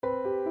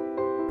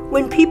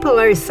When people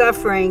are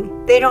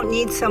suffering, they don't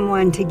need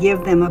someone to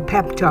give them a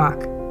pep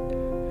talk.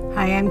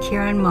 Hi, I'm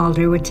Karen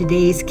Mulder with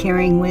today's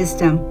Caring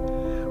Wisdom.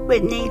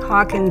 Whitney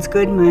Hawkins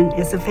Goodman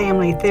is a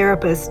family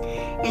therapist,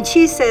 and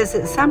she says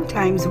that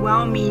sometimes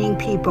well-meaning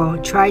people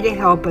try to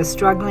help a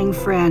struggling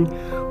friend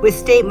with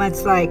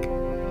statements like,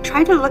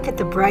 "Try to look at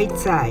the bright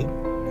side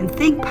and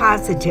think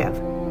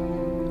positive."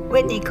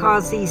 Whitney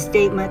calls these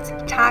statements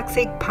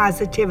toxic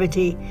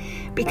positivity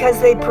because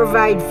they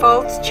provide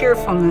false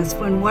cheerfulness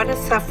when what a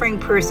suffering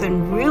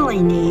person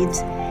really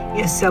needs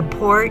is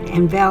support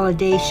and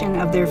validation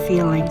of their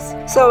feelings.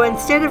 So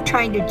instead of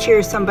trying to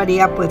cheer somebody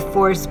up with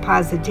forced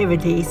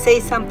positivity, say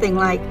something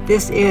like,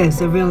 "This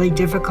is a really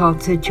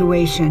difficult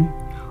situation,"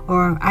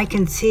 or "I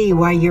can see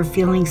why you're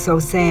feeling so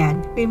sad."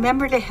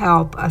 Remember to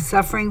help a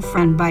suffering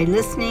friend by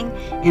listening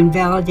and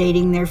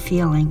validating their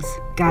feelings.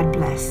 God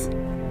bless.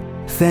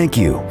 Thank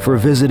you for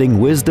visiting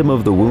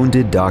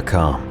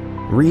wisdomofthewounded.com.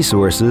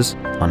 Resources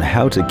on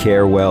how to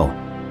care well.